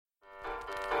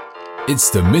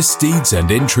It's the Misdeeds and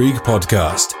Intrigue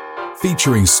podcast,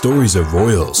 featuring stories of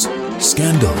royals,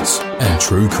 scandals, and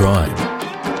true crime.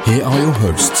 Here are your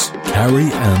hosts,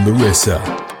 Carrie and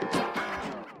Larissa.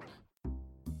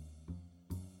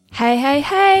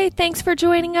 Hey, thanks for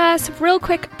joining us. Real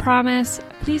quick promise,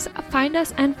 please find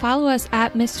us and follow us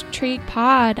at Mistrigue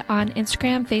Pod on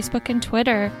Instagram, Facebook, and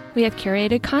Twitter. We have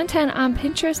curated content on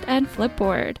Pinterest and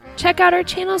Flipboard. Check out our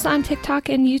channels on TikTok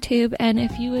and YouTube, and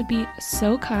if you would be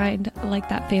so kind, like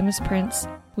that famous prince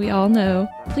we all know,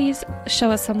 please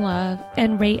show us some love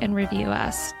and rate and review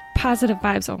us. Positive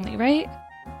vibes only, right?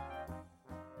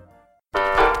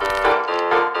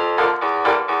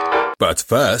 But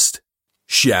first,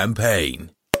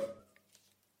 champagne.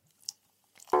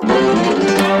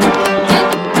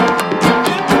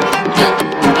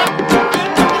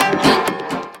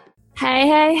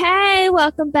 Hey,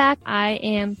 welcome back. I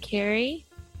am Carrie.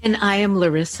 And I am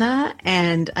Larissa,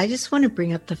 and I just want to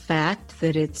bring up the fact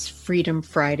that it's Freedom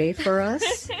Friday for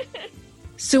us.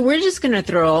 So we're just going to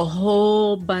throw a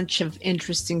whole bunch of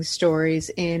interesting stories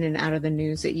in and out of the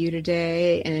news at you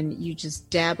today, and you just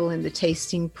dabble in the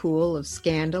tasting pool of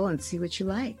scandal and see what you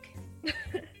like.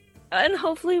 And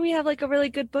hopefully we have like a really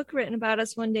good book written about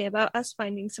us one day, about us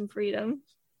finding some freedom.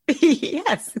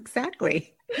 Yes,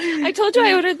 exactly. I told you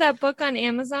I ordered that book on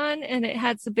Amazon, and it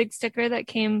had the big sticker that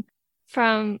came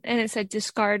from, and it said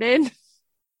discarded.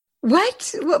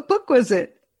 What book was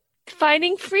it?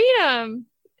 Finding Freedom.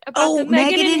 About the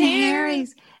Meghan and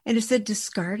Harry's. And it said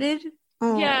discarded?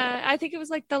 Oh. Yeah, I think it was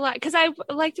like because I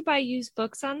like to buy used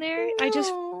books on there.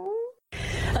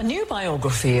 A new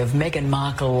biography of Meghan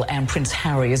Markle and Prince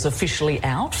Harry is officially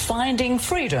out. Finding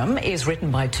Freedom is written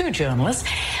by two journalists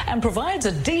and provides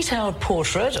a detailed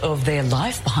portrait of their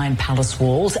life behind palace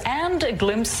walls and a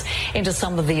glimpse into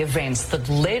some of the events that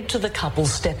led to the couple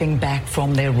stepping back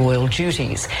from their royal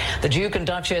duties. The Duke and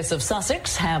Duchess of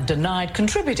Sussex have denied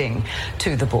contributing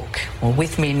to the book. Well,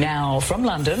 with me now from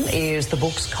London is the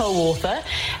book's co-author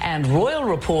and royal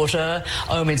reporter,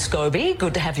 Omid Scobie.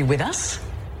 Good to have you with us.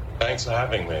 Thanks for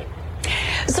having me.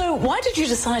 So why did you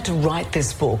decide to write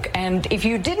this book? And if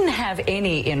you didn't have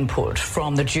any input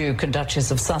from the Duke and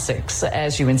Duchess of Sussex,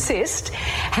 as you insist,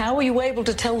 how were you able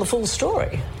to tell the full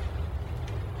story?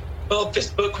 Well,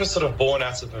 this book was sort of born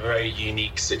out of a very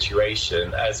unique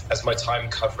situation. As my time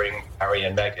covering Harry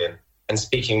and Meghan and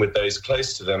speaking with those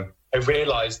close to them, I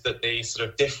realised that the sort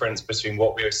of difference between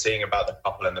what we were seeing about the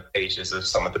couple in the pages of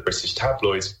some of the British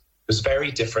tabloids was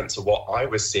very different to what I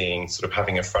was seeing, sort of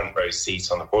having a front row seat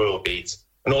on the royal beat,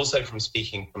 and also from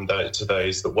speaking to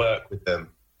those that work with them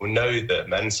or know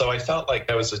them. And so I felt like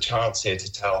there was a chance here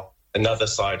to tell another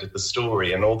side of the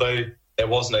story. And although there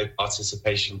was no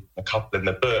participation from the couple in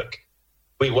the book,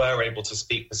 we were able to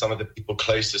speak to some of the people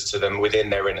closest to them within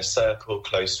their inner circle,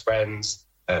 close friends,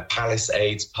 palace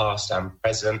aides, past and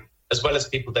present, as well as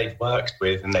people they've worked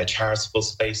with in their charitable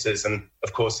spaces and,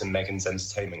 of course, in Meghan's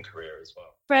entertainment career as well.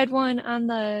 Read one on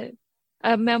the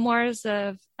memoirs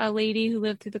of a lady who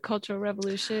lived through the Cultural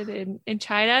Revolution in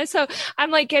China. So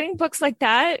I'm like getting books like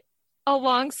that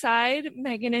alongside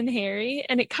Meghan and Harry,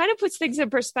 and it kind of puts things in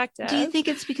perspective. Do you think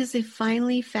it's because they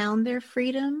finally found their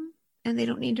freedom and they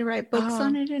don't need to write books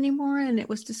on it anymore and it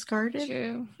was discarded?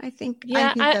 True. I think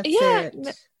that's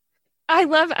it. I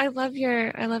love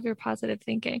your positive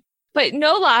thinking. But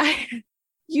no lie,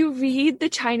 you read the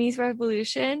Chinese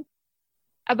Revolution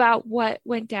about what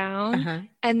went down,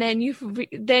 and then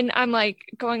then I'm like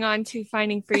going on to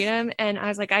Finding Freedom, and I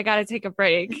was like, I gotta take a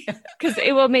break because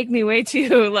it will make me way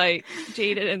too like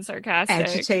jaded and sarcastic.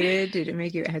 Agitated? Did it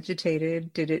make you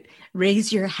agitated? Did it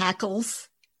raise your hackles?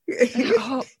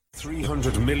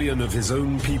 300 million of his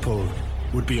own people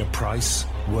would be a price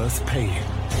worth paying.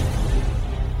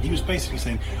 He was basically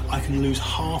saying, I can lose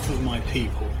half of my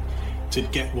people to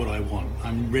get what I want.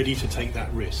 I'm ready to take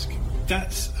that risk.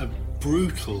 That's a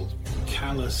brutal,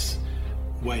 callous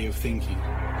way of thinking.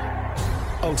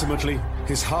 Ultimately,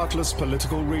 his heartless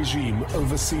political regime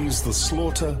oversees the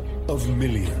slaughter of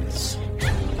millions.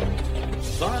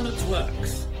 Violence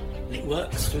works. It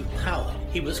works through power.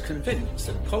 He was convinced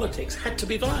that politics had to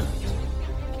be violent.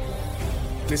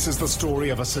 This is the story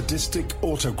of a sadistic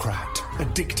autocrat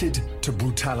addicted to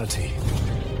brutality.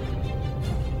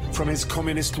 From his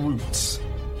communist roots,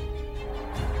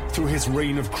 through his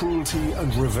reign of cruelty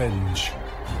and revenge.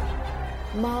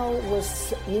 Mao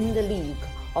was in the league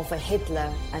of Hitler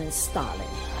and Stalin.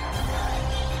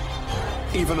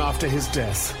 Even after his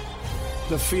death,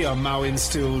 the fear Mao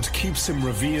instilled keeps him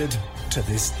revered to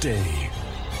this day.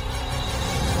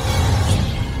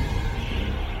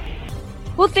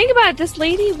 Well, think about it. This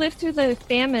lady lived through the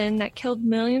famine that killed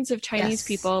millions of Chinese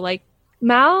people, like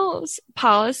Mao's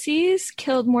policies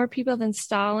killed more people than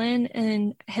Stalin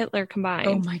and Hitler combined.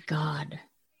 Oh my God.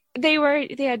 They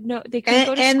couldn't go to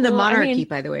school. And the monarchy,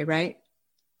 by the way, right?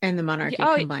 And the monarchy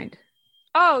combined.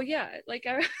 Oh yeah.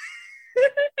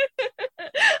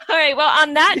 All right. Well,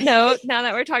 on that note, now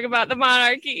that we're talking about the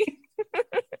monarchy,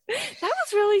 that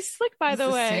was really slick, by the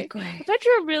way. I bet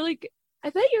you're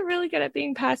really good at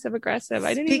being passive aggressive.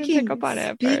 I didn't even pick up on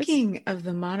it. Speaking of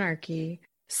the monarchy,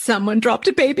 someone dropped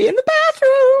a baby in the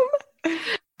bathroom.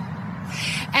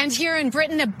 And here in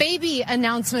Britain, a baby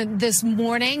announcement this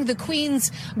morning. The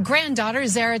Queen's granddaughter,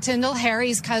 Zara Tindall,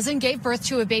 Harry's cousin, gave birth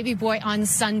to a baby boy on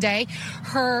Sunday.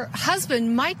 Her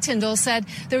husband, Mike Tindall, said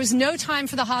there was no time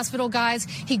for the hospital guys.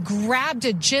 He grabbed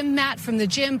a gym mat from the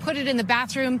gym, put it in the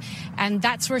bathroom, and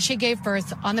that's where she gave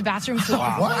birth, on the bathroom floor.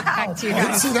 Wow. Back to you I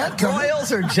didn't guys. see that coming.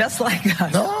 Royals are just like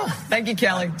us. Oh. Thank you,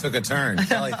 Kelly. Took a turn.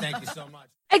 Kelly, thank you so much.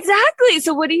 Exactly.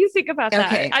 So what do you think about that?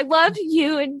 Okay. I love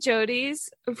you and Jody's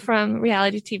from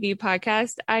Reality TV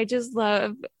podcast. I just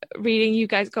love reading you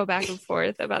guys go back and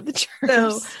forth about the terms.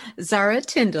 So Zara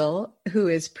Tindall, who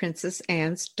is Princess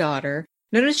Anne's daughter,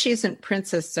 notice she isn't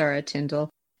Princess Zara Tindall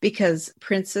because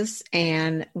Princess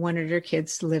Anne wanted her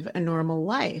kids to live a normal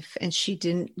life and she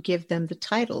didn't give them the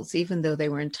titles, even though they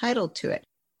were entitled to it.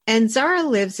 And Zara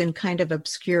lives in kind of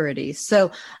obscurity.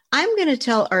 So I'm going to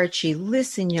tell Archie,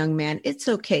 listen, young man, it's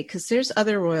okay because there's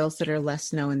other royals that are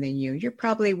less known than you. You're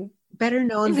probably better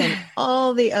known than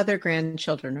all the other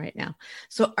grandchildren right now.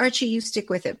 So Archie, you stick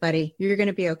with it, buddy. You're going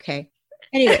to be okay.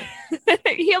 Anyway.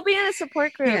 He'll be in a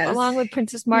support group along with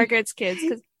Princess Margaret's kids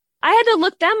because I had to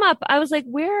look them up. I was like,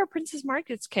 where are Princess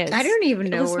Margaret's kids? I don't even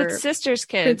know where sister's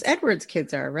kids. Prince Edward's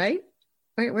kids are, right?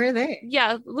 Where are they?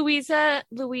 Yeah, Louise. I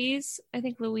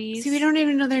think Louise. See, we don't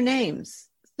even know their names.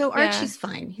 So Archie's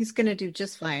fine. He's going to do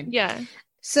just fine. Yeah.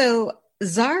 So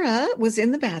Zara was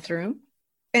in the bathroom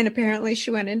and apparently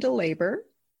she went into labor.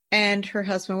 And her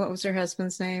husband, what was her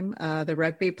husband's name? The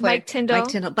rugby player. Mike Tindall. Mike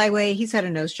Tindall. By the way, he's had a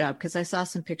nose job because I saw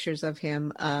some pictures of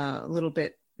him a little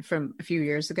bit from a few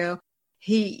years ago.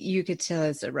 You could tell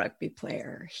as a rugby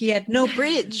player. He had no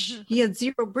bridge. He had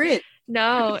zero bridge.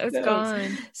 No, it was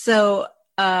gone. So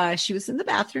she was in the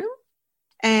bathroom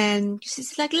and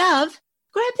she's like, love,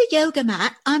 grab the yoga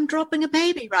mat. I'm dropping a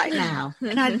baby right now.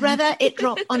 And I'd rather it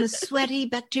drop on a sweaty,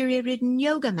 bacteria-ridden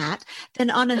yoga mat than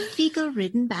on a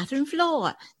fecal-ridden bathroom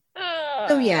floor.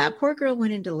 So yeah, poor girl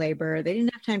went into labor. They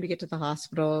didn't have time to get to the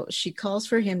hospital. She calls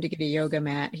for him to get a yoga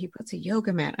mat. He puts a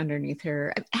yoga mat underneath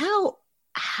her.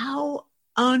 How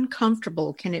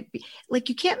uncomfortable can it be? Like,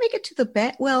 you can't make it to the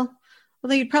bed. Well,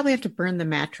 you'd probably have to burn the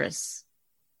mattress.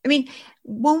 I mean,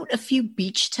 won't a few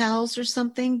beach towels or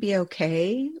something be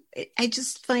okay? I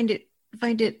just find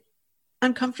it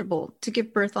uncomfortable to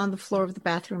give birth on the floor of the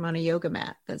bathroom on a yoga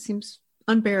mat. That seems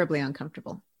unbearably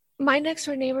uncomfortable. My next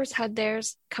door neighbors had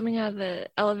theirs coming out of the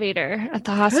elevator at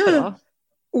the hospital.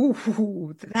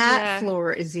 Ooh, that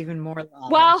floor is even more lava.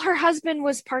 While her husband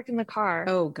was parking the car.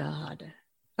 Oh God.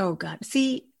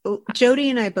 See, Jody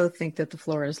and I both think that the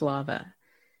floor is lava.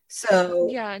 So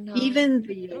even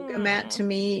the yoga mat to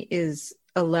me is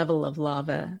a level of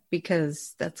lava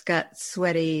because that's got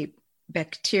sweaty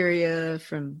bacteria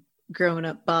from grown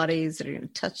up bodies that are going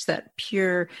to touch that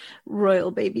pure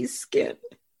royal baby's skin.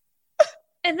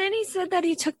 And then he said that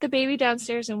he took the baby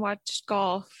downstairs and watched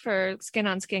golf for skin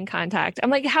on skin contact. I'm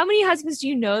like, how many husbands do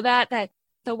you know that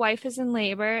the wife is in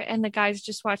labor and the guy's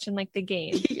just watching like the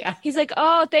game? Yeah. He's like,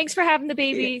 oh, thanks for having the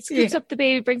baby. Scoops up the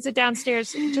baby, brings it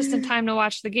downstairs just in time to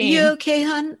watch the game. You okay,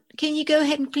 hon? Can you go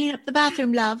ahead and clean up the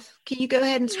bathroom, love? Can you go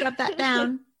ahead and scrub that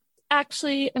down?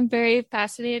 Actually, I'm very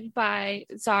fascinated by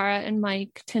Zara and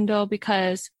Mike Tindall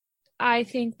because I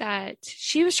think that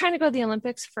she was trying to go to the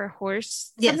Olympics for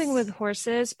something with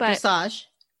horses, but dressage,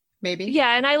 maybe.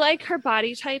 Yeah, and I like her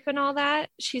body type and all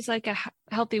that. She's like a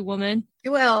healthy woman.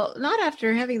 Well, not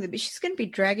after having the baby. She's going to be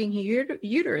dragging her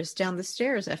uterus down the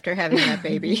stairs after having that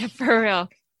baby. Yeah, for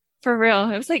real.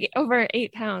 It was like over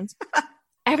 8 pounds.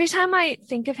 Every time I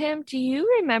think of him, do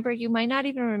you remember? You might not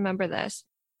even remember this.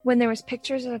 When there was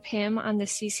pictures of him on the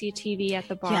CCTV at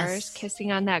the bars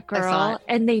kissing on that girl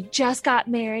and they just got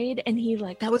married and he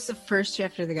like... That was the first year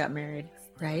after they got married,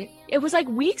 right? It was like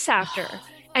weeks after.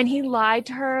 And he lied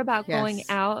to her about going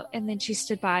out and then she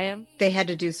stood by him. They had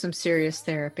to do some serious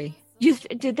therapy.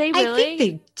 Did they really? I think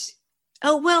they...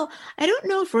 Oh, well, I don't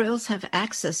know if royals have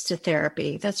access to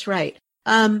therapy. That's right.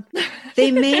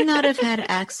 They may not have had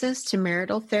access to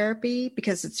marital therapy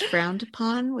because it's frowned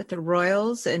upon with the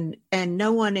royals, and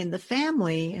no one in the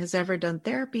family has ever done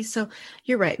therapy. So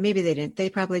you're right. Maybe they didn't. They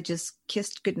probably just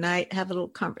kissed goodnight, have a little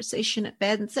conversation at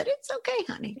bed and said, it's okay,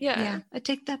 honey. Yeah. I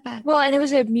take that back. Well, and it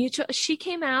was a mutual, she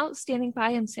came out standing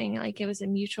by him saying like it was a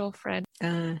mutual friend.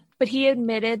 But he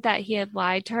admitted that he had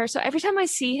lied to her. So every time I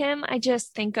see him, I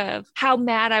just think of how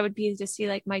mad I would be to see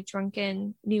like my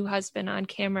drunken new husband on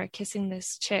camera kissing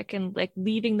this chick and like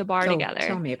leaving the bar together.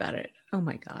 Tell me about it. Oh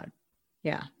my God.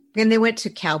 Yeah. And they went to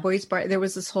Cowboys bar. There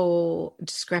was this whole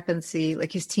discrepancy.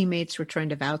 Like his teammates were trying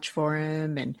to vouch for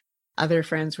him and other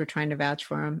friends were trying to vouch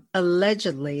for him.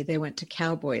 Allegedly, they went to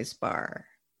Cowboys bar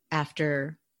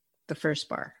after the first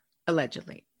bar.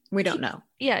 Allegedly. We don't know.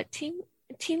 Yeah.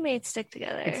 Teammates stick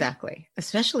together. Exactly.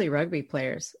 Especially rugby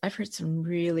players. I've heard some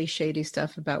really shady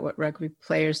stuff about what rugby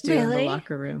players do in the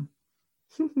locker room.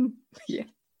 Yeah.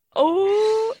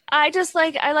 Oh, I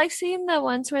like seeing the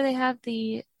ones where they have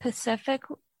the Pacific.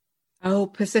 Oh,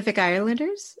 Pacific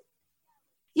Islanders?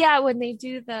 Yeah, when they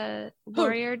do the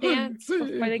warrior dance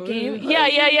before the game.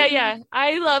 Yeah.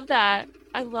 I love that.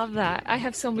 I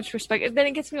have so much respect. And then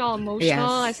it gets me all emotional. Yes.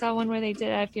 I saw one where they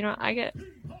did it.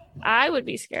 I would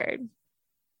be scared.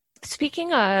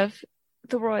 Speaking of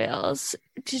the royals,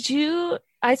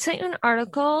 I sent you an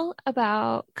article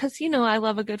about, because I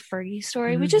love a good Fergie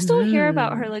story. We just don't hear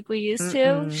about her like we used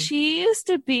to. She used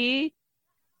to be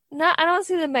I don't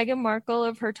see the Meghan Markle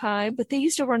of her time, but they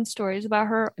used to run stories about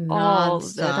her all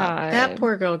the time. That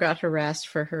poor girl got harassed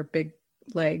for her big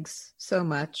legs so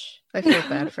much. I feel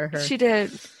bad for her. She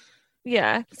did.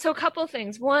 Yeah. So a couple of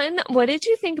things. One, what did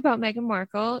you think about Meghan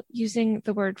Markle using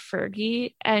the word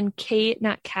Fergie and Kate,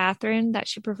 not Catherine, that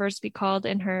she prefers to be called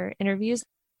in her interviews?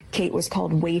 Kate was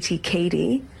called Waity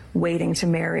Katie, waiting to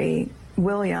marry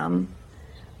William.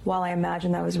 While I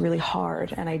imagine that was really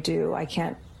hard, and I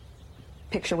can't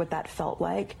picture what that felt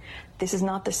like. This is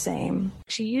not the same.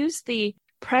 She used the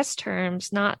press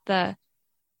terms, not the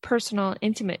personal,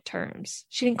 intimate terms.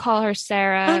 She didn't call her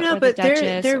Sarah. Oh no, or but the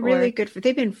Duchess they're really good.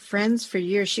 They've been friends for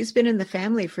years. She's been in the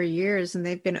family for years, and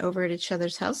they've been over at each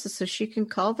other's houses, so she can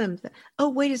call them. Oh,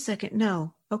 wait a second.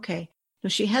 No, okay. No,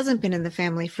 she hasn't been in the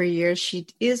family for years. She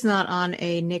is not on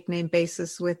a nickname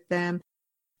basis with them.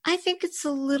 I think it's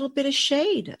a little bit of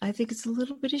shade.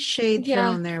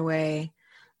 Thrown their way.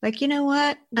 Like, you know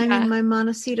what? I'm in my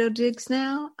Montecito digs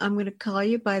now. I'm going to call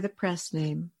you by the press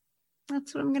name.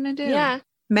 That's what I'm going to do. Yeah.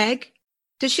 Meg?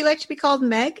 Does she like to be called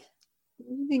Meg?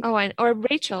 Or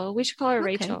Rachel. We should call her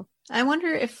Rachel. I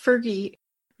wonder if Fergie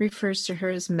refers to her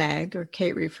as Meg or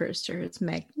Kate refers to her as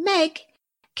Meg. Meg,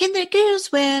 can the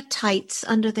girls wear tights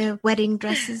under their wedding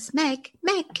dresses? Meg,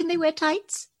 can they wear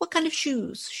tights? What kind of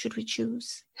shoes should we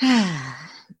choose?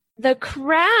 The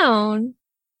Crown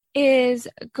is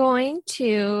going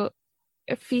to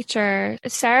feature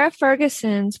Sarah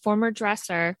Ferguson's former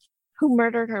dresser who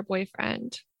murdered her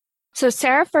boyfriend. So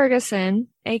Sarah Ferguson,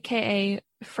 aka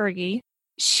Fergie,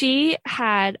 she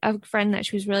had a friend that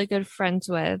she was really good friends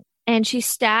with, and she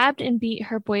stabbed and beat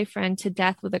her boyfriend to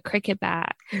death with a cricket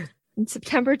bat in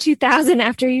September 2000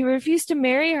 after he refused to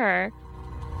marry her.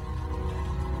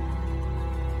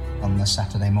 On the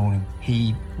Saturday morning,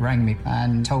 he rang me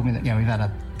and told me that, we've had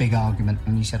a big argument,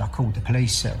 and he said I called the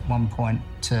police at one point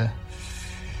to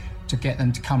get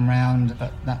them to come round,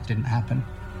 but that didn't happen.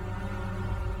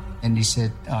 And he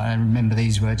said, I remember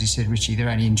these words, he said, Richie, they're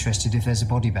only interested if there's a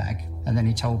body bag. And then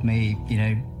he told me,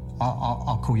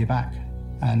 I'll call you back.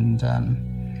 And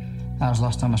that was the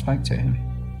last time I spoke to him.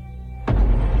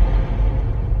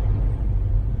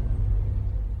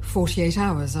 48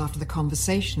 hours after the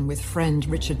conversation with friend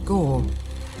Richard Gore,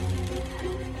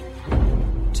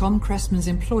 Tom Cressman's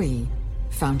employee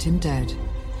found him dead.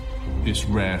 It's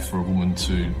rare for a woman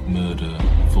to murder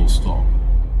full stop.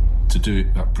 To do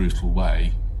it that brutal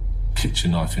way,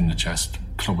 kitchen knife in the chest,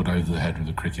 clobbered over the head with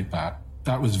a cricket bat.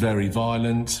 That was very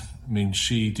violent. I mean,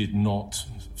 she did not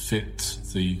fit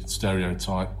the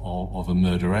stereotype of a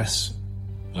murderess.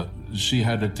 But she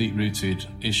had a deep-rooted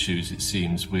issues, it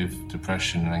seems, with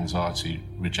depression and anxiety,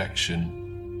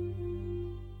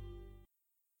 rejection.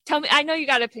 Tell me, I know you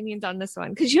got opinions on this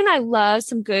one, because you and I love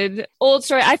some good old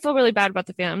story. I feel really bad about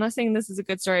the family. I'm not saying this is a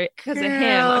good story because of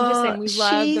him. I'm just saying we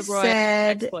love the royal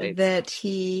exploits. That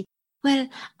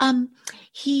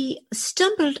he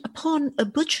stumbled upon a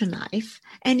butcher knife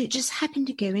and it just happened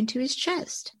to go into his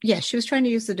chest. Yeah, she was trying to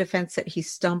use the defense that he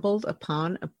stumbled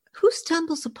upon. Who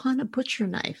stumbles upon a butcher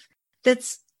knife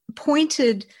that's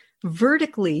pointed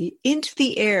vertically into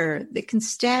the air that can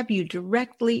stab you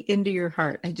directly into your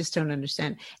heart? I just don't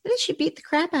understand. And then she beat the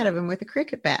crap out of him with a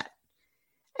cricket bat.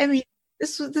 I mean,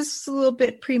 This was a little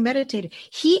bit premeditated.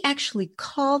 He actually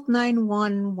called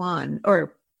 911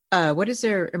 or what is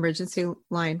their emergency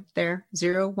line there?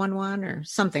 011 or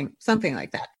something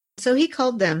like that. So he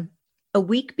called them a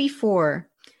week before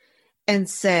and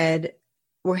said,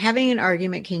 we're having an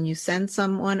argument. Can you send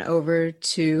someone over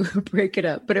to break it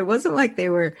up? But it wasn't like they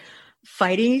were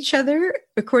fighting each other.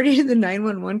 According to the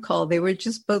 911 call, they were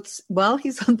just both, while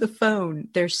he's on the phone,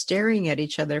 they're staring at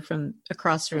each other from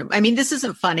across the room. I mean, this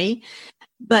isn't funny,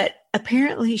 but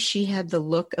apparently she had the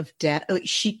look of death. Like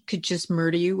she could just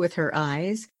murder you with her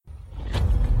eyes.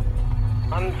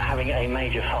 I'm having a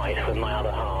major fight with my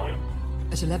other half.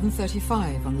 At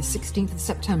 11:35 on the 16th of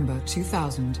September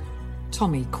 2000,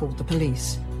 Tommy called the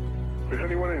police. Is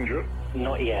anyone injured?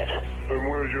 Not yet. And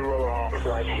where's your other half?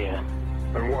 Right here.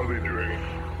 And what are they doing?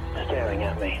 Staring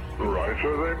at me. Right,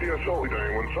 so they'd be assaulting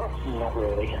anyone, sir? Not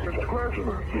really. Mr. Clancy,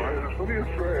 right, for the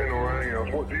threat or anything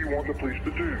else, what do you want the police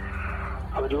to do?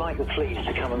 I would like the police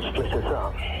to come and split us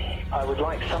up. I would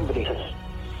like somebody to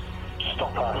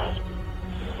stop us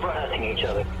hurting each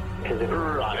other. Because if we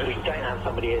don't have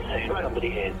somebody here soon, somebody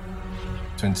is.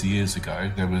 20 years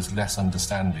ago, there was less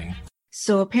understanding.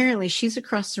 So apparently she's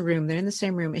across the room. They're in the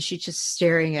same room and she's just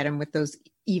staring at him with those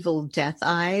evil death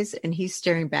eyes. And he's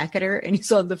staring back at her and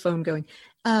he's on the phone going,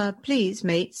 please,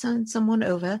 mate, send someone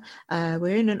over.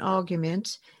 We're in an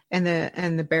argument. And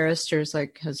the barrister's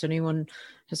like, has anyone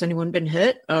been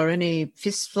hurt or any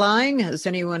fists flying? Is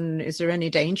there any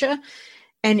danger?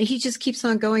 And he just keeps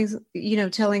on going,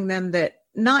 telling them that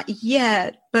not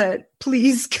yet, but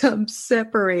please come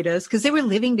separate us, because they were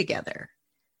living together.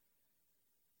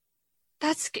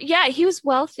 He was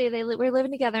wealthy. They were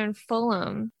living together in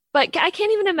Fulham. But I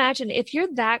can't even imagine if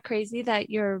you're that crazy that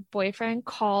your boyfriend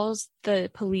calls the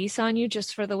police on you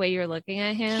just for the way you're looking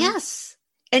at him. Yes.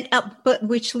 And but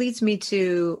which leads me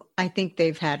to, I think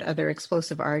they've had other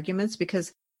explosive arguments,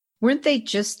 because weren't they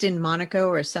just in Monaco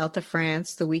or south of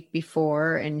France the week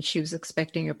before and she was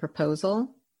expecting a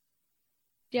proposal?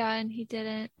 Yeah, and he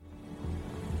didn't.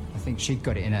 I think she'd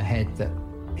got it in her head that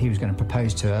he was going to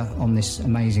propose to her on this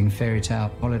amazing fairy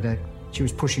tale holiday. She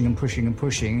was pushing and pushing and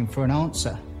pushing for an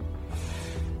answer.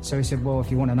 So he said, well, if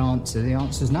you want an answer, the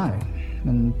answer's no.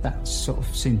 And that sort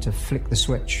of seemed to flick the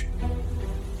switch.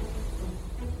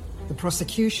 The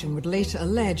prosecution would later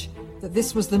allege that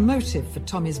this was the motive for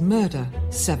Tommy's murder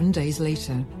 7 days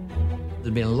later.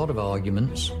 There'd been a lot of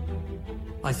arguments.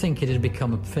 I think it had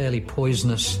become a fairly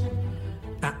poisonous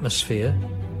atmosphere.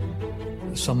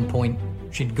 At some point,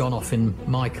 she'd gone off in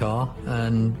my car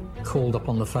and called up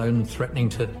on the phone threatening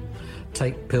to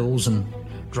take pills and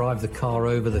drive the car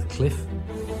over the cliff.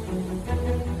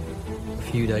 A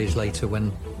few days later,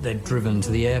 when they'd driven to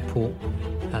the airport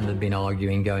and there'd been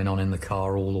arguing going on in the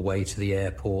car all the way to the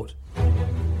airport.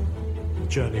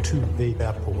 Journey to the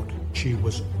airport, she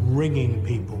was ringing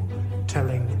people,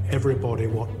 telling everybody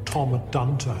what Tom had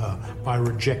done to her by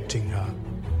rejecting her.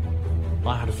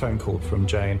 I had a phone call from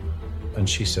Jane and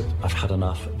she said, I've had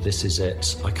enough, this is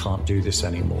it, I can't do this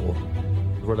anymore.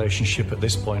 The relationship at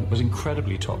this point was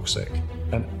incredibly toxic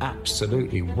and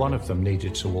absolutely one of them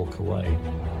needed to walk away.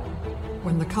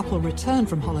 When the couple returned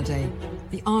from holiday,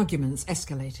 the arguments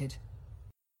escalated.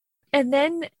 And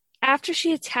then after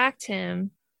she attacked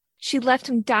him, she left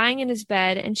him dying in his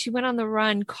bed and she went on the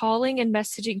run calling and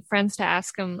messaging friends to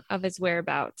ask him of his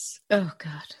whereabouts. Oh,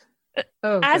 God.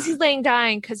 As he's laying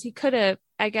dying, because he could have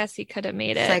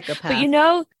made it. Psychopath.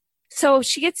 But so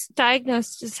she gets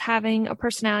diagnosed as having a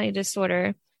personality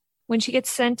disorder. When she gets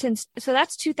sentenced, so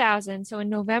that's 2000. So in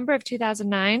November of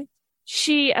 2009,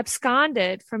 she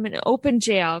absconded from an open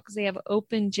jail, because they have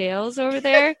open jails over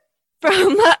there.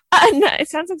 It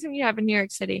sounds like something you have in New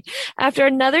York City. After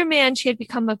another man she had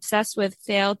become obsessed with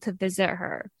failed to visit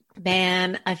her.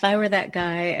 Man, if I were that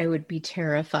guy, I would be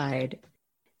terrified.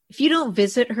 If you don't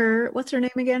visit her, what's her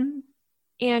name again?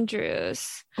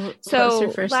 Andrews.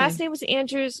 So last name was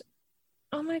Andrews.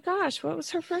 Oh my gosh, what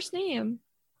was her first name?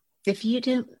 If you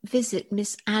don't visit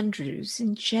Miss Andrews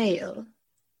in jail,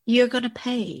 you're going to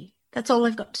pay. That's all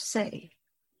I've got to say.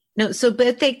 No,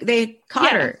 but they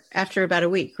caught her after about a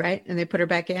week, right? And they put her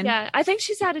back in? Yeah, I think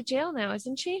she's out of jail now,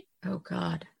 isn't she? Oh,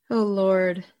 God. Oh,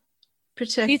 Lord.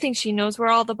 Protect. Do you think she knows where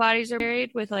all the bodies are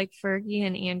buried with like Fergie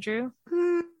and Andrew?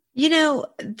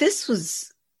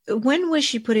 When was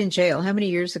she put in jail? How many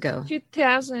years ago?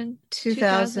 2000.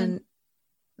 2000.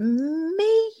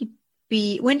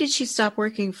 Maybe. When did she stop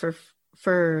working for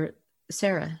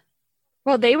Sarah?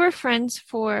 Well, they were friends.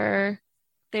 Her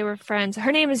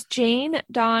name is Jane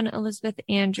Dawn Elizabeth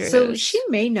Andrews. So she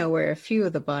may know where a few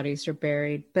of the bodies are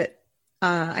buried, but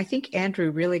I think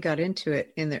Andrew really got into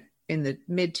it in the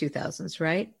mid 2000s,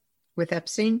 right? With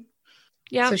Epstein.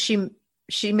 Yeah. So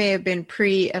she may have been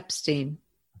pre-Epstein.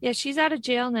 Yeah, she's out of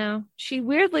jail now. She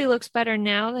weirdly looks better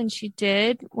now than she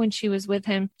did when she was with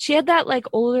him. She had that like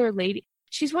older lady.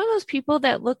 She's one of those people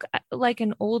that look like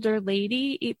an older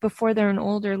lady before they're an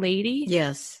older lady.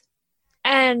 Yes.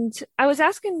 And I was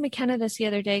asking McKenna this the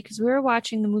other day because we were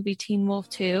watching the movie Teen Wolf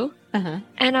 2. Uh-huh.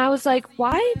 And I was like,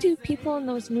 why do people in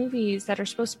those movies that are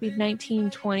supposed to be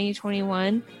 19, 20,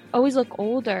 21 always look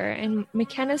older? And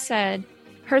McKenna said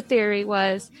her theory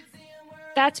was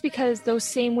that's because those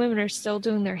same women are still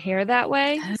doing their hair that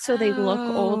way. So they look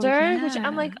older, which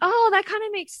I'm like, oh, that kind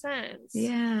of makes sense.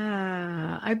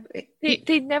 Yeah.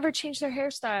 They never change their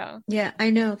hairstyle. Yeah, I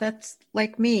know. That's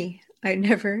like me. I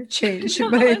never change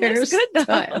my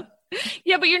hairstyle.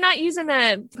 Yeah, but you're not using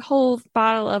that whole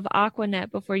bottle of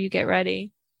Aquanet before you get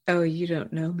ready. Oh, you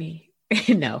don't know me.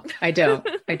 No, I don't.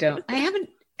 I haven't.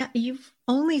 You've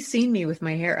only seen me with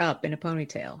my hair up in a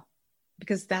ponytail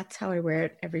because that's how I wear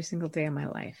it every single day of my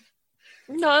life.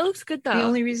 No, it looks good though. The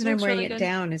only reason I'm wearing really it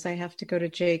down is I have to go to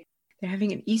Jake. They're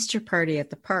having an Easter party at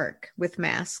the park with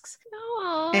masks.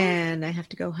 Aww. And I have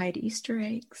to go hide Easter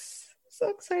eggs. So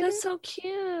excited. That's so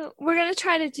cute. We're going to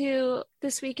try to do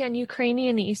this weekend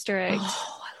Ukrainian Easter eggs.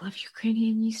 Oh, I love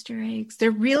Ukrainian Easter eggs.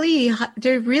 They're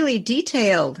really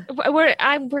detailed. We're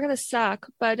going to suck,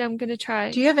 but I'm going to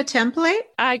try. Do you have a template?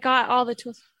 I got all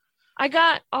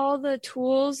the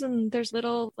tools and there's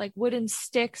little like wooden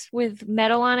sticks with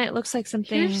metal on it. It looks like some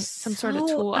sort of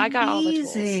tool. Amazing. I got all the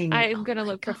tools. I'm going to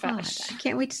look professional. I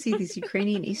can't wait to see these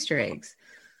Ukrainian Easter eggs.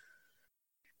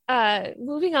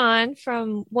 Moving on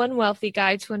from one wealthy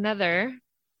guy to another,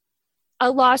 a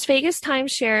Las Vegas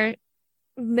timeshare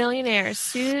millionaire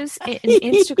sues an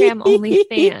Instagram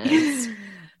OnlyFans.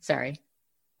 Sorry.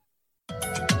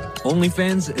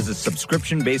 OnlyFans is a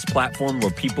subscription-based platform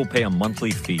where people pay a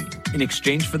monthly fee. In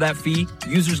exchange for that fee,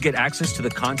 users get access to the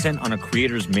content on a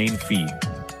creator's main feed.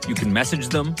 You can message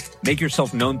them, make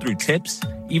yourself known through tips,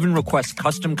 even request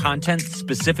custom content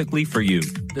specifically for you.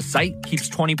 The site keeps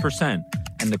 20%.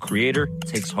 And the creator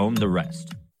takes home the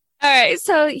rest. All right,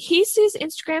 so he sues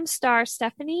Instagram star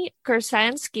Stephanie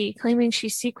Gersansky, claiming she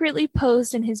secretly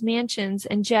posed in his mansions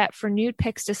and jet for nude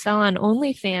pics to sell on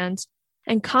OnlyFans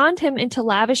and conned him into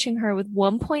lavishing her with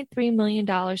 $1.3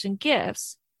 million in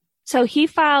gifts. So he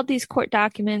filed these court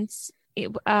documents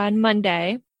on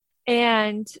Monday,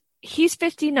 and he's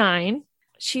 59.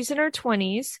 She's in her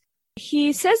 20s.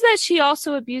 He says that she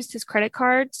also abused his credit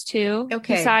cards too,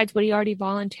 besides what he already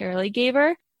voluntarily gave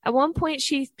her. At one point,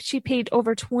 she paid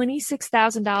over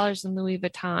 $26,000 in Louis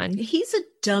Vuitton. He's a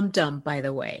dum-dum, by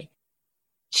the way.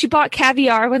 She bought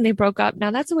caviar when they broke up.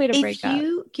 Now, that's a way to break up. If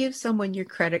you give someone your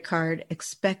credit card,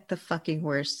 expect the fucking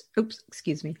worst. Oops,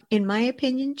 excuse me. In my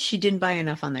opinion, she didn't buy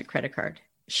enough on that credit card.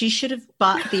 She should have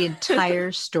bought the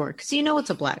entire store because you know it's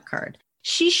a black card.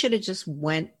 She should have just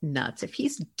went nuts. If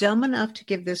he's dumb enough to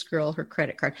give this girl her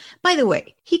credit card. By the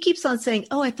way, he keeps on saying,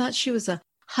 oh, I thought she was a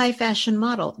high fashion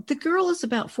model. The girl is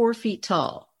about 4 feet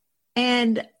tall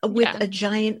and with a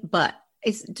giant butt.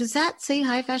 Does that say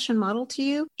high fashion model to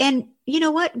you? And you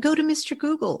know what? Go to Mr.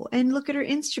 Google and look at her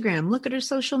Instagram. Look at her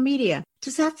social media.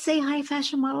 Does that say high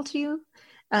fashion model to you?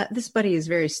 This buddy is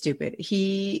very stupid.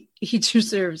 He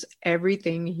deserves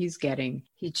everything he's getting.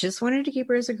 He just wanted to keep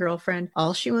her as a girlfriend.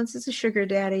 All she wants is a sugar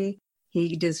daddy.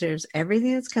 He deserves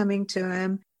everything that's coming to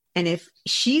him. And if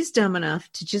she's dumb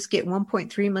enough to just get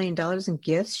 $1.3 million in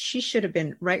gifts, she should have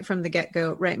been right from the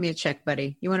get-go. Write me a check,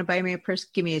 buddy. You want to buy me a purse?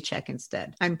 Give me a check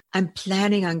instead. I'm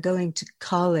planning on going to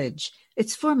college.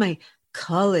 It's for my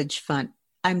college fund.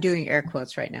 I'm doing air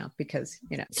quotes right now because,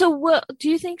 you know. So do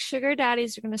you think sugar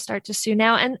daddies are going to start to sue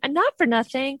now? And not for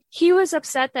nothing. He was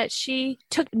upset that she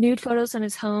took nude photos on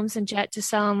his homes and jet to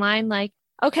sell online. Like,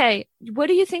 okay, what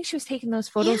do you think she was taking those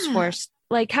photos for?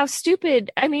 Like, how stupid.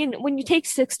 I mean, when you take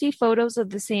 60 photos of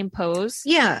the same pose.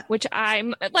 Yeah. Which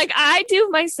I do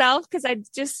myself because I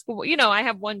just, I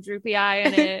have one droopy eye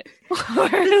in it.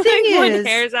 The thing is,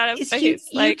 hairs out of face.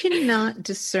 You cannot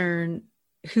discern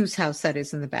whose house that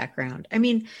is in the background. I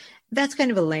mean, that's kind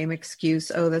of a lame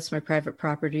excuse. Oh, that's my private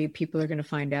property. People are going to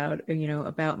find out,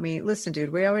 about me. Listen,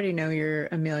 dude, we already know you're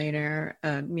a millionaire.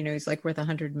 He's like worth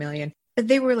 $100 million.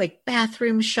 They were like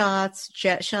bathroom shots,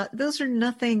 jet shot. Those are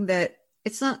nothing that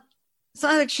it's not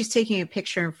like she's taking a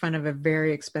picture in front of a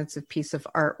very expensive piece of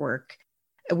artwork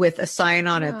with a sign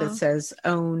on it that says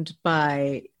owned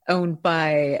by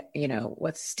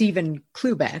Stephen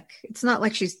Klubeck. It's not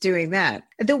like she's doing that.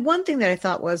 The one thing that I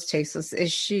thought was tasteless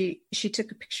is she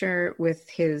took a picture with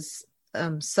his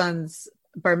son's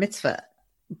bar mitzvah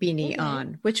beanie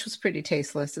on, which was pretty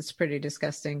tasteless. It's pretty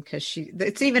disgusting because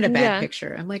it's even a bad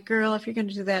picture. I'm like, girl, if you're going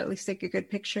to do that, at least take a good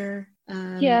picture.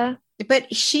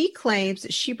 But she claims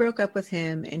that she broke up with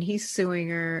him and he's suing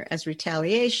her as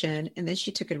retaliation. And then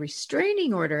she took a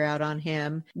restraining order out on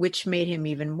him, which made him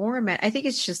even more mad. I think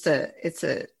it's just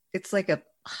it's like a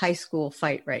high school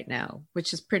fight right now,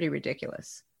 which is pretty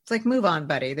ridiculous. It's like, move on,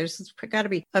 buddy. There's got to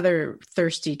be other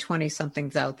thirsty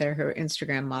 20-somethings out there who are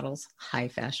Instagram models, high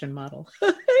fashion model.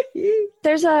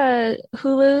 There's a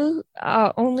Hulu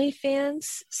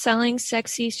OnlyFans selling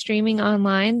sexy streaming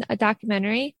online, a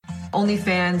documentary.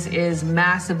 OnlyFans is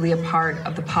massively a part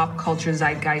of the pop culture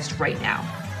zeitgeist right now.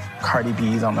 Cardi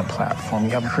B's on the platform.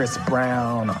 You have Chris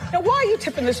Brown. Now, why are you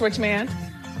tipping this rich man?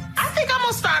 I think I'm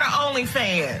gonna start an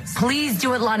OnlyFans. Please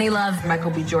do it, Lonnie Love.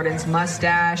 Michael B. Jordan's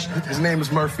mustache. His name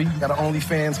is Murphy. Got an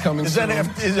OnlyFans coming soon.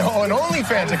 Is an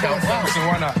OnlyFans account? So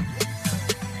why not?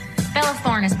 Bella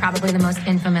Thorne is probably the most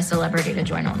infamous celebrity to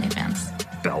join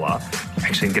OnlyFans. Bella,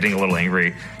 actually getting a little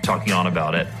angry, talking on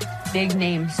about it. Big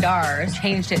name stars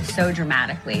changed it so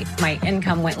dramatically. My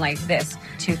income went like this: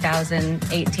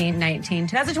 2018, 19,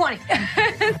 2020.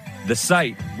 The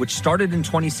site, which started in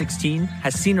 2016,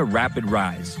 has seen a rapid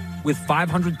rise, with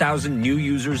 500,000 new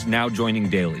users now joining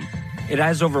daily. It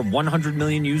has over 100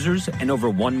 million users and over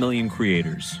 1 million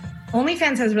creators.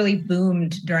 OnlyFans has really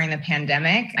boomed during the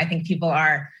pandemic. I think people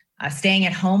are staying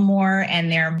at home more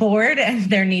and they're bored and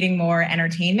they're needing more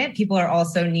entertainment. People are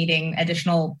also needing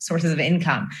additional sources of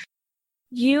income.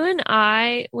 You and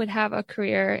I would have a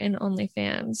career in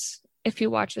OnlyFans if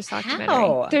you watch this documentary.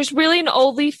 How? There's really an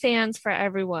OnlyFans for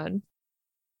everyone.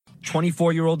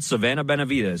 24-year-old Savannah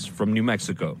Benavides from New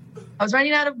Mexico. I was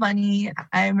running out of money.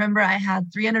 I remember I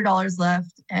had $300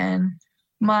 left and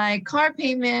my car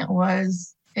payment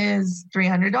is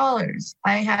 $300.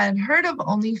 I had heard of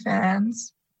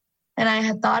OnlyFans and I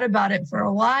had thought about it for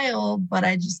a while, but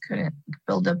I just couldn't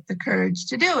build up the courage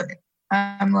to do it.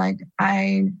 I'm like,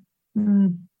 I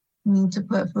need to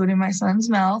put food in my son's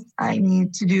mouth. I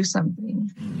need to do something.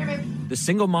 The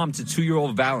single mom to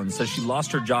 2-year-old Valen says she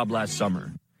lost her job last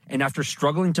summer, and after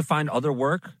struggling to find other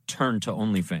work, turned to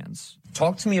OnlyFans.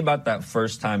 Talk to me about that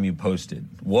first time you posted.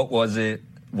 What was it?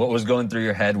 What was going through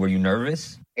your head? Were you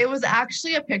nervous? It was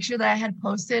actually a picture that I had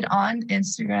posted on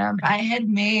Instagram. I had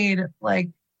made like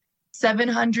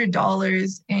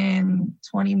 $700 in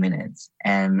 20 minutes.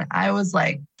 And I was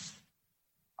like,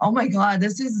 oh my God,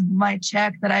 this is my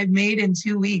check that I've made in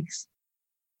 2 weeks.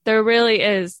 There really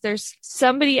is. There's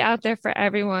somebody out there for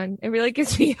everyone. It really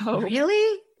gives me hope.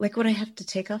 Really? Like when I have to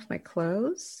take off my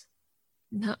clothes?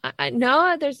 No,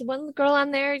 no, there's one girl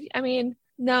on there. I mean,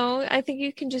 no, I think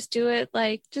you can just do it.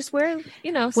 Like, just wear,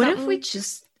 What if we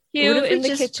just in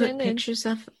the kitchen put pictures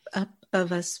up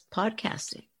of us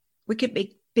podcasting? We could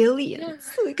make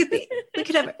billions. Yeah. We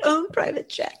could have our own private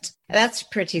jet. That's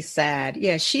pretty sad.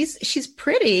 Yeah, she's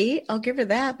pretty. I'll give her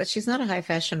that, but she's not a high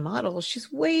fashion model.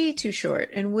 She's way too short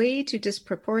and way too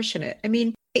disproportionate. I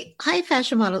mean, high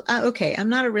fashion model. Okay, I'm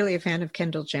not really a fan of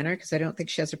Kendall Jenner because I don't think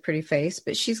she has a pretty face,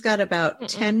 but she's got about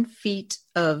 10 feet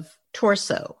of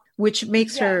torso, which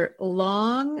makes her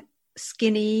long,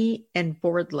 skinny, and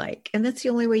board-like. And that's the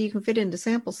only way you can fit into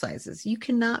sample sizes. You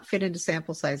cannot fit into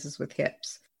sample sizes with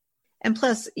hips. And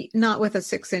plus, not with a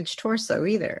 6-inch torso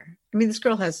either. I mean, this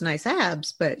girl has nice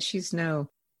abs, but she's no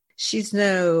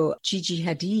Gigi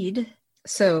Hadid.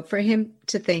 So for him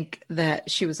to think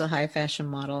that she was a high fashion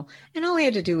model, and all he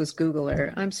had to do was Google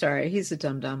her. I'm sorry, he's a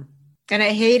dum-dum. And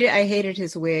I hated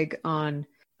his wig on,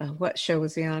 what show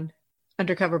was he on?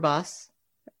 Undercover Boss.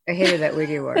 I hated that wig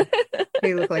he wore.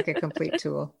 He looked like a complete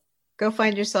tool. Go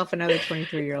find yourself another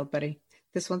 23-year-old, buddy.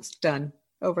 This one's done.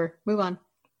 Over. Move on.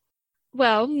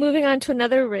 Well, moving on to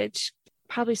another rich,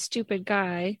 probably stupid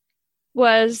guy,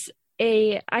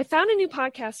 I found a new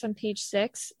podcast on Page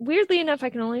 6. Weirdly enough, I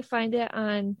can only find it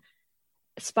on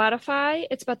Spotify.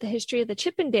 It's about the history of the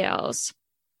Chippendales.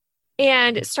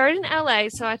 And it started in LA,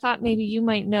 so I thought maybe you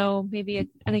might know maybe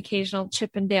an occasional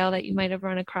Chippendale that you might have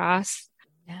run across.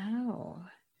 No.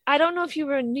 I don't know if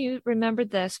you remembered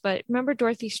this, but remember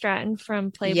Dorothy Stratton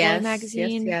from Playboy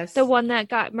magazine? Yes. The one that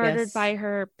got murdered by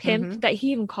her pimp, that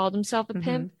he even called himself a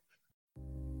pimp?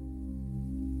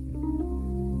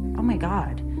 Oh my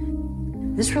God.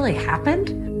 This really happened?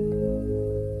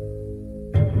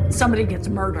 Somebody gets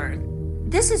murdered.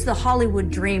 This is the Hollywood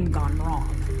dream gone wrong.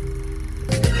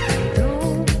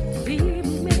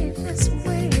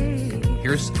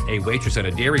 Here's a waitress at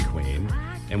a Dairy Queen,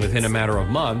 and within a matter of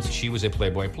months, she was a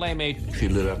Playboy playmate. She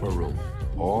lit up her room.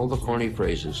 All the corny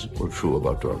phrases were true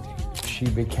about Dorothy. She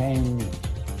became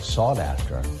sought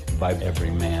after by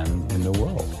every man in the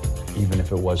world, even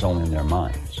if it was only in their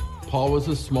minds. Paul was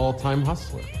a small-time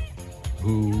hustler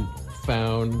who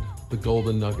found the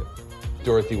golden nugget.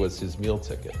 Dorothy was his meal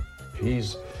ticket.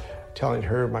 He's telling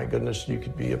her, my goodness, you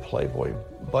could be a Playboy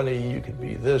bunny, you could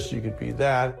be this, you could be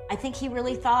that. I think he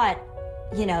really thought,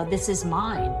 this is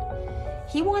mine.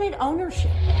 He wanted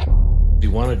ownership. He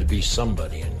wanted to be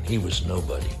somebody, and he was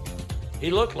nobody. He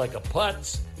looked like a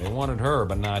putz. They wanted her,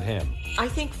 but not him. I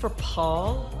think for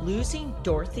Paul, losing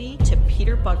Dorothy to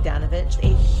Peter Bogdanovich,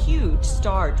 a huge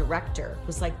star director,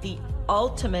 was like the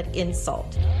ultimate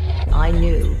insult. I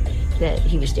knew that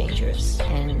he was dangerous,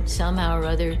 and somehow or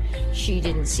other, she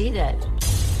didn't see that.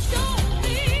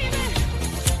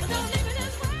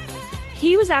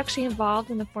 He was actually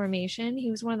involved in the formation. He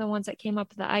was one of the ones that came up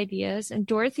with the ideas. And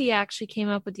Dorothy actually came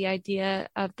up with the idea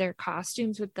of their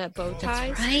costumes with the bow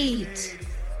ties. That's right.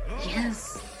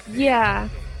 Yes. Yeah.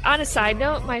 On a side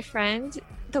note, my friend,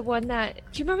 the one that...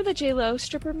 Do you remember the J-Lo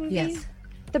stripper movie? Yes.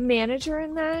 The manager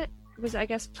in that was, I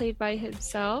guess, played by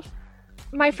himself.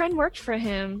 My friend worked for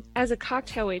him as a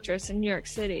cocktail waitress in New York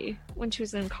City when she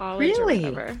was in college or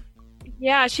whatever.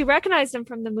 Yeah, she recognized him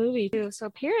from the movie, too. So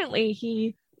apparently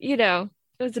he... it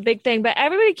was a big thing, but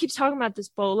everybody keeps talking about this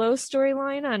Bolo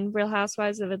storyline on Real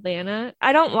Housewives of Atlanta.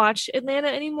 I don't watch Atlanta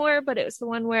anymore, but it was the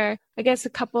one where I guess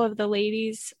a couple of the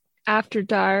ladies after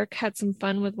dark had some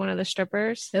fun with one of the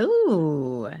strippers.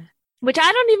 Ooh. Which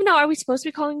I don't even know. Are we supposed to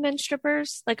be calling men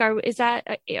strippers? Like, is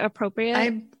that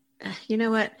appropriate? You know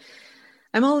what?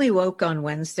 I'm only woke on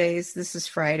Wednesdays. This is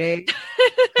Friday.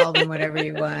 Call them whatever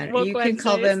you want. Woke you Wednesdays. can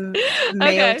call them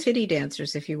male titty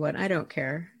dancers if you want. I don't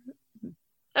care.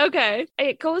 Okay.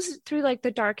 It goes through like the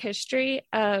dark history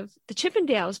of the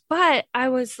Chippendales, but I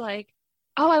was like,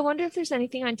 oh, I wonder if there's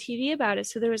anything on TV about it.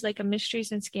 So there was like a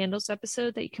Mysteries and Scandals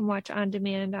episode that you can watch on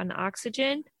demand on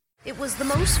Oxygen. It was the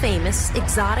most famous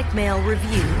exotic male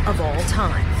review of all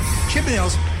time.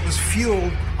 Chippendales was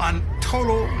fueled on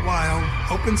total wild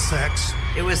open sex.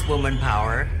 It was woman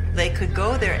power. They could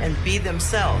go there and be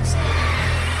themselves.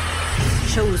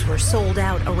 Shows were sold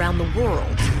out around the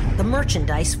world. The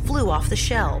merchandise flew off the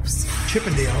shelves.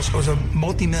 Chippendales was a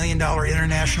multi-million-dollar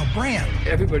international brand.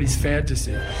 Everybody's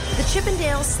fantasy. The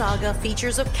Chippendales saga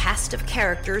features a cast of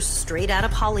characters straight out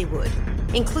of Hollywood,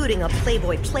 including a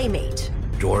Playboy playmate.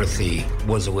 Dorothy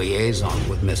was a liaison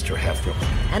with Mr. Hefner.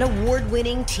 An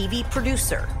award-winning TV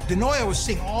producer. DeNoia was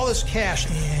seeing all this cash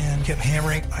and kept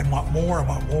hammering, I want more, I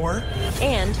want more.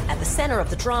 And at the center of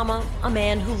the drama, a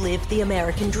man who lived the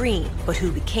American dream, but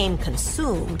who became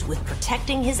consumed with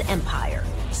protecting his empire.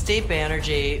 Steve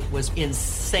Banerjee was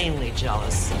insanely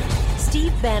jealous.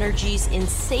 Steve Banerjee's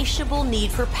insatiable need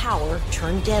for power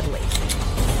turned deadly.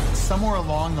 Somewhere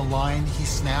along the line, he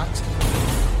snapped.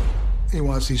 He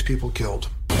wants these people killed.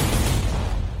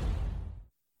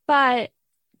 But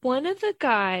one of the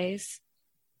guys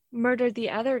murdered the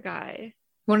other guy.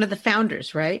 One of the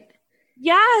founders, right?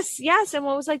 Yes. And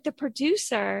what was like the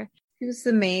producer? He was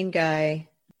the main guy.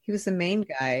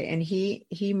 And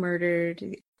he murdered.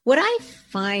 What I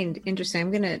find interesting,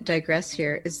 I'm going to digress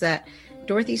here, is that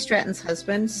Dorothy Stratton's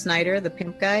husband, Snyder, the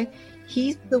pimp guy,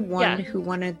 he's the one who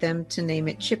wanted them to name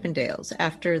it Chippendales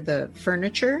after the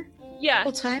furniture. Yeah. The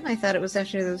whole time I thought it was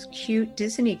after those cute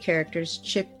Disney characters,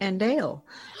 Chip and Dale.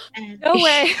 No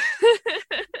way.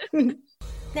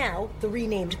 Now, the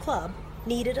renamed club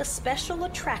needed a special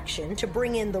attraction to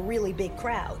bring in the really big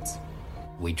crowds.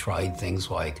 We tried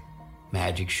things like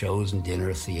magic shows and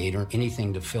dinner theater,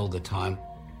 anything to fill the time.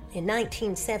 In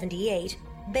 1978,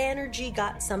 Banerjee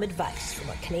got some advice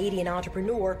from a Canadian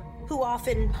entrepreneur who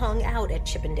often hung out at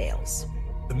Chippendales.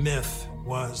 The myth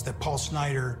was that Paul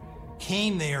Snyder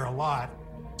came there a lot.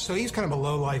 So he's kind of a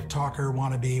low-life talker,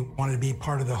 wanted to be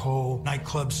part of the whole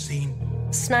nightclub scene.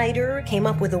 Snyder came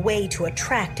up with a way to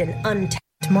attract an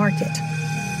untapped market.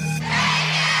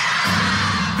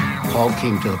 Paul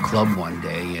came to the club one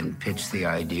day and pitched the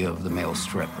idea of the male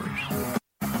strippers.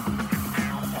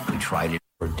 We tried it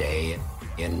for a day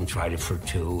and tried it for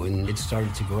 2, and it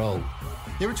started to grow.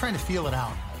 They were trying to feel it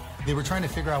out. They were trying to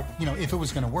figure out, if it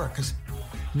was going to work, because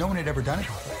no one had ever done it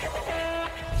before.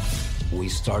 We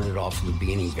started off in the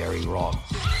beginning very raw.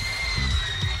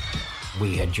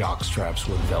 We had jock straps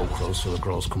with Velcro so the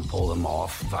girls can pull them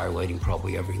off, violating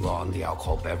probably every law in the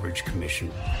Alcohol Beverage Commission.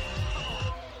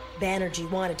 Banerjee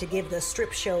wanted to give the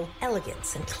strip show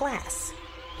elegance and class.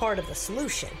 Part of the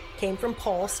solution came from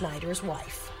Paul Snyder's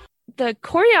wife. The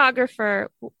choreographer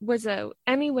was a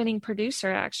Emmy-winning producer,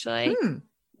 actually.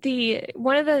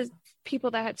 One of the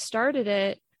people that had started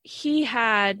it, he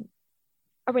had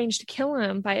arranged to kill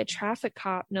him by a traffic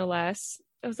cop, no less.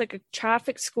 It was like a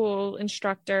traffic school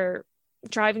instructor,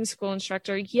 driving school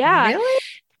instructor. Yeah. Really?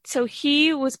 So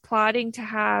he was plotting to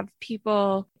have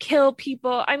people kill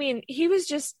people. I mean, he was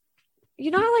just,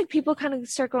 how like people kind of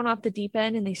start going off the deep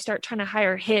end and they start trying to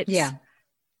hire hits. Yeah.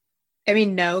 I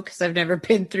mean, no, because I've never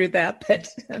been through that, but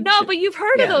but you've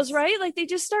heard of those, right? Like they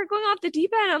just start going off the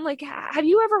deep end. I'm like, have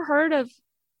you ever heard of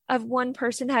one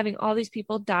person having all these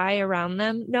people die around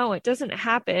them? No, it doesn't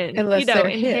happen. Unless they're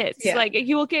in hits. hits. Like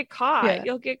you will get caught. Yeah.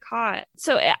 You'll get caught.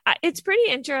 So it's pretty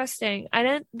interesting. I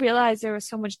didn't realize there was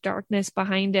so much darkness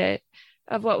behind it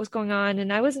of what was going on.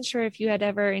 And I wasn't sure if you had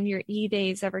ever in your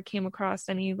days ever came across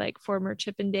any like former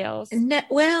Chippendales.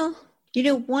 Well,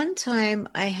 one time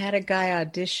I had a guy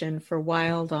audition for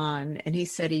Wild On, and he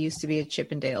said he used to be a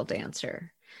Chippendale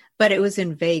dancer. But it was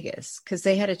in Vegas because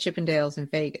they had a Chippendales in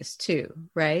Vegas too,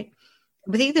 right?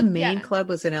 I think the main club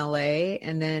was in LA,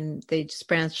 and then they just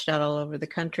branched out all over the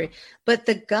country. But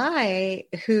the guy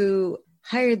who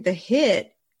hired the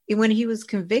hit, when he was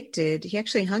convicted, he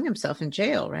actually hung himself in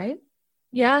jail, right?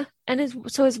 Yeah. And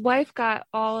his wife got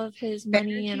all of his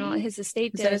money and all his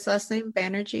estate. Is that his last name?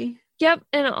 Banerjee? Yep.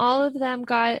 And all of them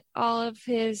got all of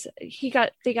his, they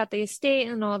got the estate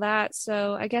and all that.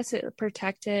 So I guess it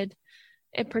protected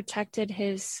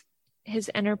his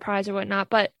enterprise or whatnot.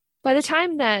 But by the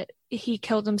time that he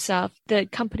killed himself, the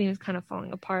company was kind of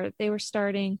falling apart. They were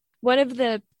starting, one of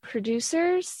the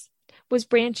producers was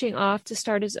branching off to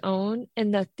start his own,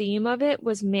 and the theme of it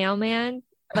was mailman,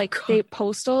 like they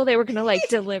were gonna like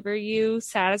deliver you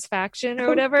satisfaction or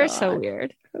whatever. God. So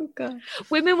weird. Oh god.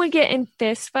 Women would get in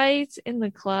fist fights in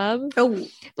the club. Oh,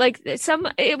 like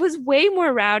it was way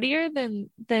more rowdier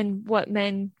than what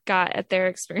men got at their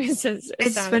experiences.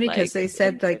 It's funny because they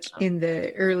said like in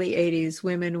the early 80s,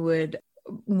 women would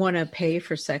want to pay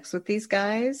for sex with these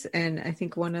guys. And I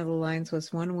think one of the lines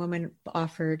was one woman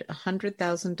offered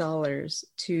 $100,000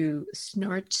 to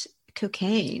snort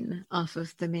cocaine off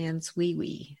of the man's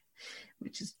wee-wee,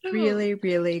 which is really,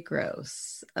 really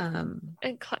gross.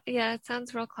 It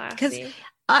sounds real classy.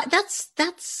 Because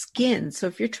that's skin. So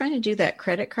if you're trying to do that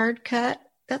credit card cut,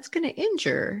 that's going to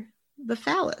injure the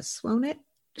phallus, won't it?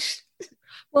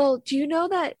 Well, do you know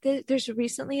that there's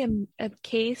recently a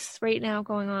case right now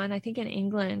going on, I think in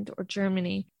England or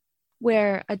Germany,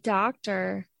 where a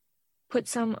doctor put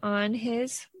some on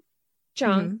his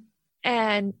junk,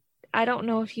 and I don't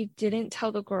know if he didn't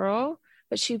tell the girl,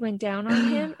 but she went down on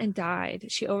him and died.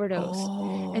 She overdosed.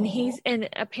 And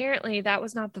apparently that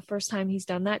was not the first time he's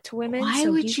done that to women. Why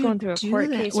so would he's you going through a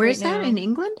court case. Where is right that now. in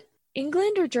England?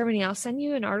 England or Germany? I'll send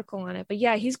you an article on it. But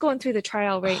yeah, he's going through the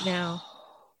trial right now.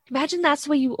 Imagine that's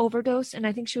the way you overdose. And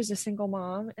I think she was a single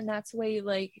mom. And that's the way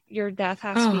like your death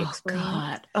has to be explained.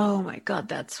 God. Oh my God.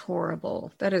 That's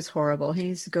horrible. That is horrible. He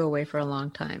needs to go away for a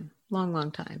long time.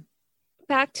 Long time.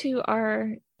 Back to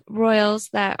our royals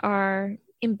that are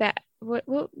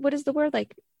what is the word?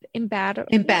 Like embattled?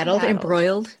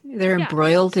 Embroiled. They're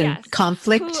embroiled in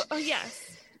conflict.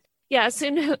 Yes.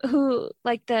 And who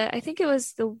like I think it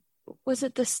was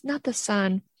not the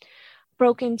Sun,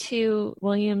 broke into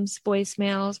William's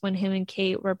voicemails when him and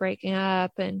Kate were breaking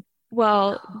up. And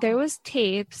there was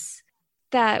tapes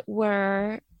that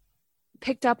were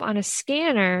picked up on a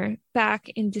scanner back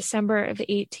in December of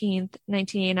 18th,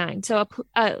 1989. So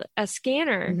a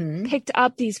scanner picked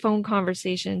up these phone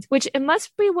conversations, which it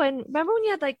must be remember when you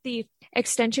had like the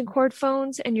extension cord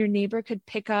phones and your neighbor could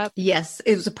pick up? Yes,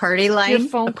 it was a party line. Your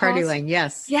phone party calls? line,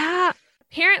 yes. Yeah.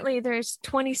 Apparently there's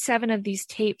 27 of these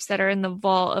tapes that are in the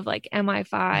vault of like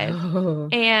MI5. Oh.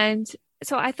 And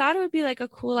so I thought it would be like a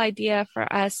cool idea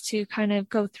for us to kind of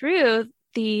go through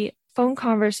the phone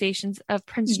conversations of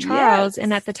Prince Charles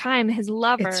and at the time his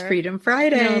lover. It's Freedom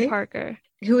Friday. Camilla Parker.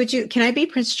 Can I be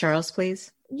Prince Charles, please?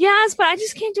 Yes, but I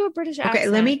just can't do a British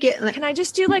accent. Okay, can I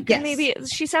just do like maybe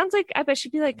she sounds like I bet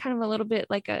she'd be like kind of a little bit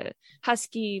like a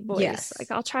husky voice. Yes. Like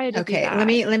I'll try to do Okay, that. let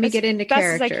me get into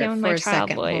character as I can with for my a child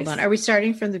second. voice. Hold on. Are we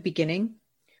starting from the beginning?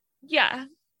 Yeah.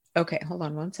 Okay, hold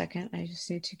on 1 second. I just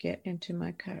need to get into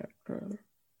my character.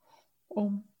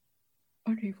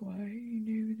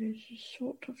 Anyway, this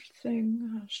sort of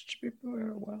thing has to be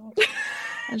very well.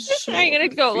 I'm gonna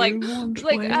go like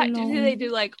do they do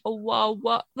like a wow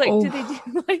wow? Like do they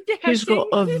do like that? He's got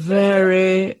a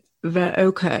very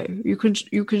okay. You can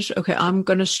okay. I'm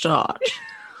gonna start.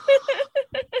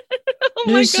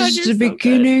 This is the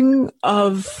beginning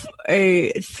of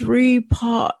a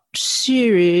 3-part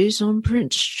series on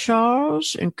Prince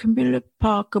Charles and Camilla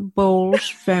Parker Bowles'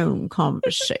 phone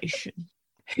conversation.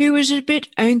 He was a bit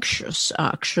anxious,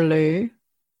 actually.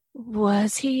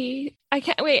 Was he? I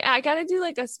can't wait. I gotta do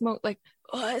like a smoke. Like,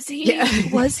 was he? Yeah.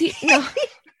 Was he? No.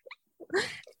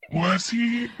 Was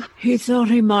he? He thought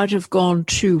he might have gone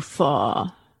too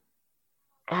far.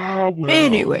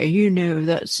 Anyway,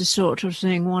 that's the sort of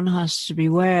thing one has to be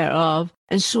aware of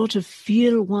and sort of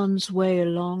feel one's way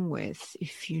along with,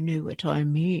 if you know what I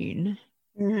mean.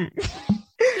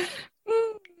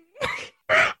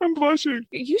 I'm blushing.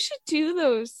 You should do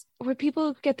those where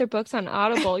people get their books on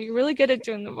Audible. You're really good at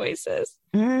doing the voices.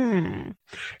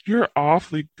 You're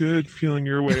awfully good feeling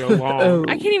your way along.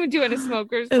 I can't even do it in a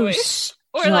smoker's voice.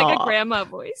 Or like a grandma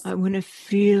voice. I want to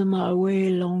feel my way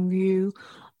along you,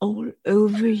 all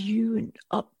over you, and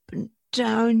up and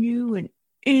down you, and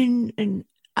in and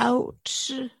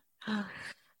out.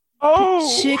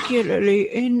 Oh, particularly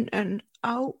in and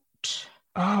out.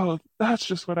 Oh, that's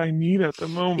just what I need at the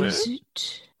moment. Is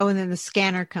it? Oh, and then the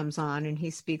scanner comes on and he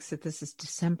speaks that this is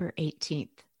December 18th.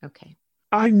 Okay.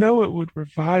 I know it would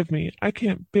revive me. I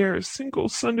can't bear a single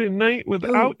Sunday night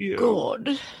without you.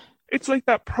 God. It's like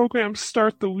that program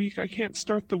Start the Week. I can't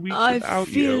start the week without you. I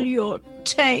feel your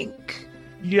tank.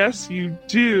 Yes, you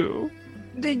do.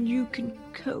 Then you can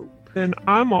cope. Then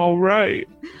I'm all right.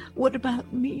 What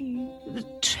about me? The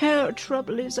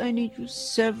trouble is I need you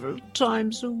several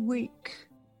times a week.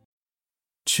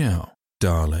 Ciao,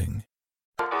 darling.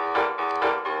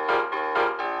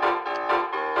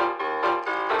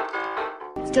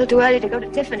 Still too early to go to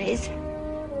Tiffany's.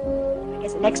 I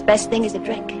guess the next best thing is a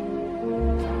drink.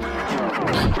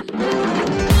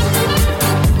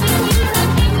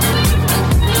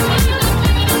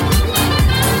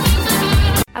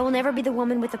 I will never be the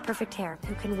woman with the perfect hair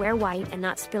who can wear white and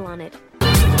not spill on it.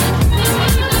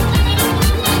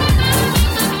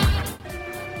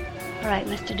 All right,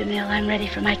 Mr. DeMille, I'm ready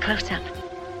for my close-up.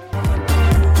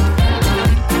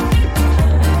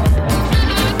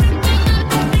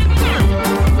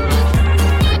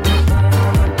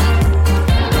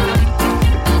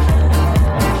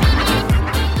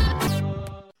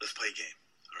 Let's play a game,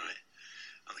 all right?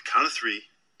 On the count of 3,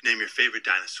 name your favorite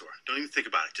dinosaur. Don't even think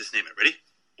about it, just name it. Ready?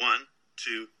 1,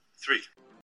 2, 3.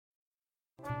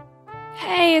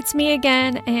 Hey, it's me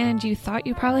again, and you thought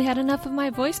you probably had enough of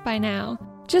my voice by now.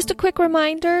 Just a quick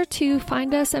reminder to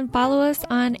find us and follow us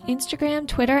on Instagram,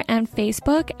 Twitter, and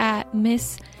Facebook at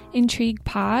Miss Intrigue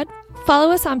Pod.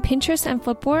 Follow us on Pinterest and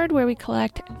Flipboard, where we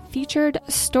collect featured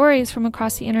stories from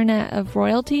across the internet of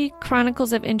royalty,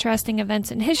 chronicles of interesting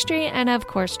events in history, and of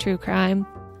course, true crime.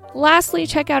 Lastly,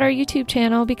 check out our YouTube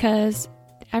channel because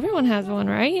everyone has one,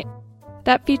 right?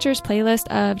 That features playlists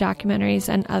of documentaries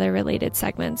and other related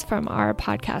segments from our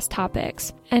podcast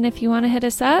topics. And if you want to hit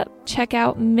us up, check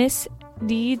out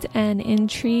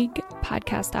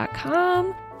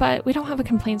MissDeedsAndIntriguePodcast.com. But we don't have a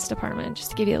complaints department,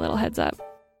 just to give you a little heads up.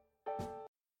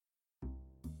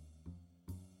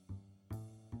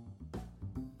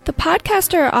 The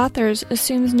podcaster or authors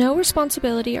assumes no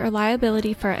responsibility or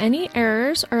liability for any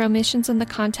errors or omissions in the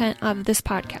content of this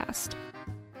podcast.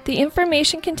 The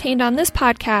information contained on this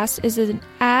podcast is an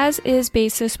as-is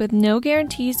basis with no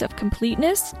guarantees of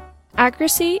completeness,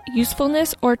 accuracy,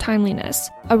 usefulness, or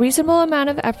timeliness. A reasonable amount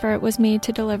of effort was made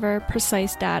to deliver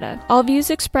precise data. All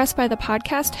views expressed by the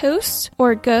podcast hosts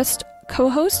or guest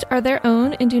co-hosts are their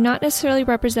own and do not necessarily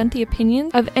represent the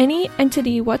opinions of any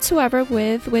entity whatsoever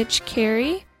with which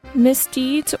Carrie, Miss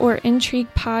Deeds or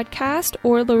Intrigue Podcast,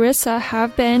 or Larissa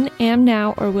have been, am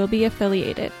now, or will be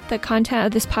affiliated. The content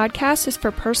of this podcast is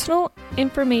for personal,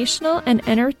 informational, and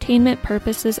entertainment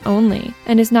purposes only,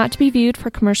 and is not to be viewed for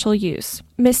commercial use.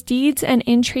 Miss Deeds and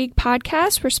Intrigue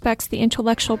Podcast respects the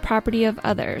intellectual property of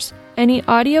others. Any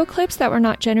audio clips that were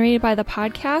not generated by the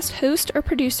podcast host or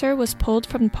producer was pulled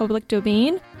from the public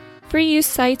domain, free use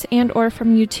sites, and or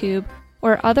from YouTube,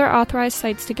 or other authorized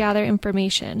sites to gather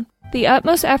information. The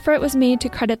utmost effort was made to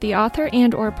credit the author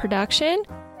and or production.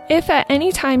 If at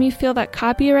any time you feel that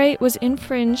copyright was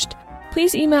infringed,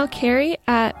 please email Carrie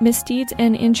at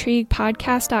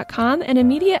MissDeedsAndIntriguePodcast.com and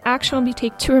immediate action will be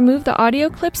taken to remove the audio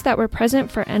clips that were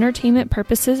present for entertainment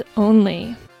purposes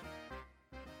only.